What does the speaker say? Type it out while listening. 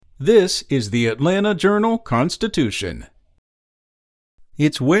This is the Atlanta Journal-Constitution.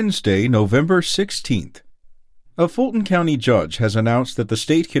 It's Wednesday, November 16th. A Fulton County judge has announced that the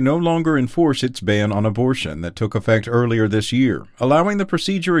state can no longer enforce its ban on abortion that took effect earlier this year, allowing the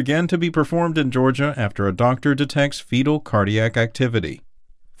procedure again to be performed in Georgia after a doctor detects fetal cardiac activity.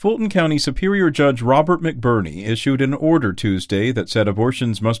 Fulton County Superior Judge Robert McBurney issued an order Tuesday that said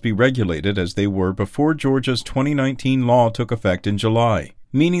abortions must be regulated as they were before Georgia's 2019 law took effect in July,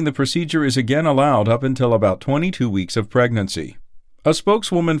 meaning the procedure is again allowed up until about 22 weeks of pregnancy. A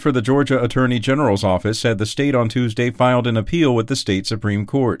spokeswoman for the Georgia Attorney General's office said the state on Tuesday filed an appeal with the state Supreme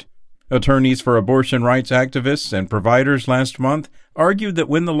Court. Attorneys for abortion rights activists and providers last month argued that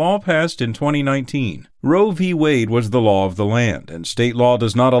when the law passed in 2019, Roe v. Wade was the law of the land, and state law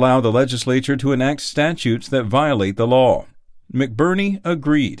does not allow the legislature to enact statutes that violate the law. McBurney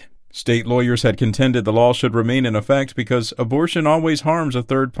agreed. State lawyers had contended the law should remain in effect because abortion always harms a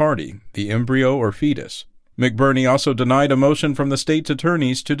third party, the embryo or fetus. McBurney also denied a motion from the state's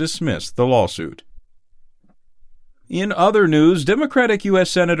attorneys to dismiss the lawsuit. In other news, Democratic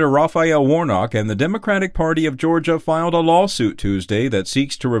U.S. Senator Raphael Warnock and the Democratic Party of Georgia filed a lawsuit Tuesday that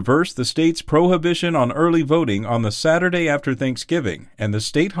seeks to reverse the state's prohibition on early voting on the Saturday after Thanksgiving and the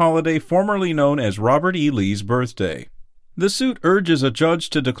state holiday formerly known as Robert E. Lee's birthday. The suit urges a judge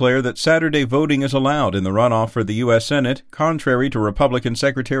to declare that Saturday voting is allowed in the runoff for the U.S. Senate, contrary to Republican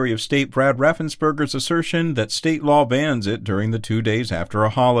Secretary of State Brad Raffensperger's assertion that state law bans it during the 2 days after a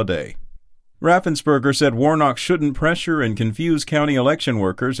holiday. Raffensperger said Warnock shouldn't pressure and confuse county election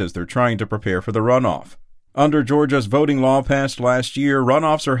workers as they're trying to prepare for the runoff. Under Georgia's voting law passed last year,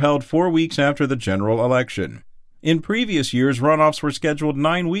 runoffs are held 4 weeks after the general election. In previous years, runoffs were scheduled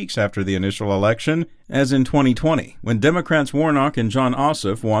 9 weeks after the initial election, as in 2020, when Democrats Warnock and John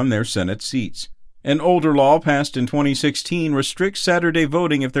Ossoff won their Senate seats. An older law passed in 2016 restricts Saturday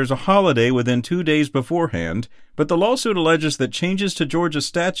voting if there's a holiday within 2 days beforehand, but the lawsuit alleges that changes to Georgia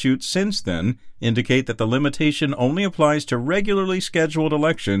statutes since then indicate that the limitation only applies to regularly scheduled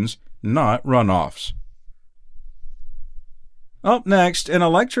elections, not runoffs. Up next, an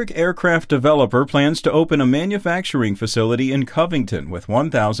electric aircraft developer plans to open a manufacturing facility in Covington with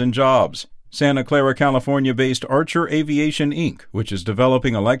 1,000 jobs. Santa Clara, California-based Archer Aviation, Inc., which is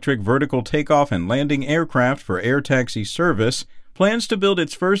developing electric vertical takeoff and landing aircraft for air taxi service, plans to build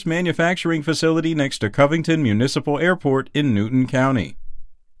its first manufacturing facility next to Covington Municipal Airport in Newton County.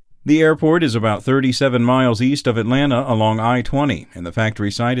 The airport is about 37 miles east of Atlanta along I-20, and the factory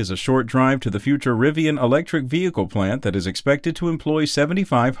site is a short drive to the future Rivian electric vehicle plant that is expected to employ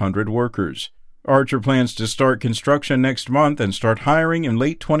 7,500 workers. Archer plans to start construction next month and start hiring in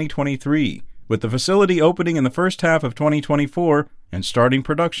late 2023, with the facility opening in the first half of 2024 and starting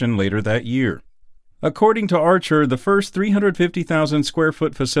production later that year. According to Archer, the first 350,000 square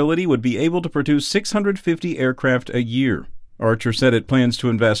foot facility would be able to produce 650 aircraft a year. Archer said it plans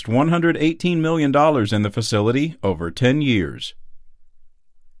to invest $118 million in the facility over 10 years.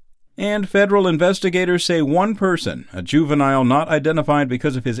 And federal investigators say one person, a juvenile not identified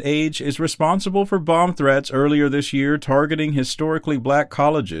because of his age, is responsible for bomb threats earlier this year targeting historically black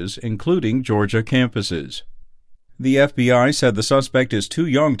colleges, including Georgia campuses. The FBI said the suspect is too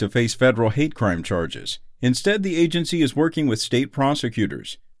young to face federal hate crime charges. Instead, the agency is working with state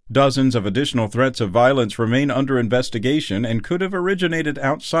prosecutors. Dozens of additional threats of violence remain under investigation and could have originated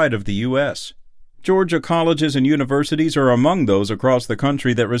outside of the U.S. Georgia colleges and universities are among those across the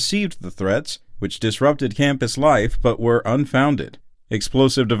country that received the threats, which disrupted campus life but were unfounded.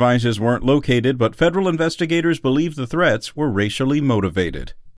 Explosive devices weren't located, but federal investigators believe the threats were racially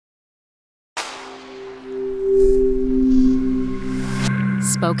motivated.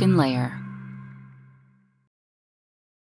 Spoken Layer.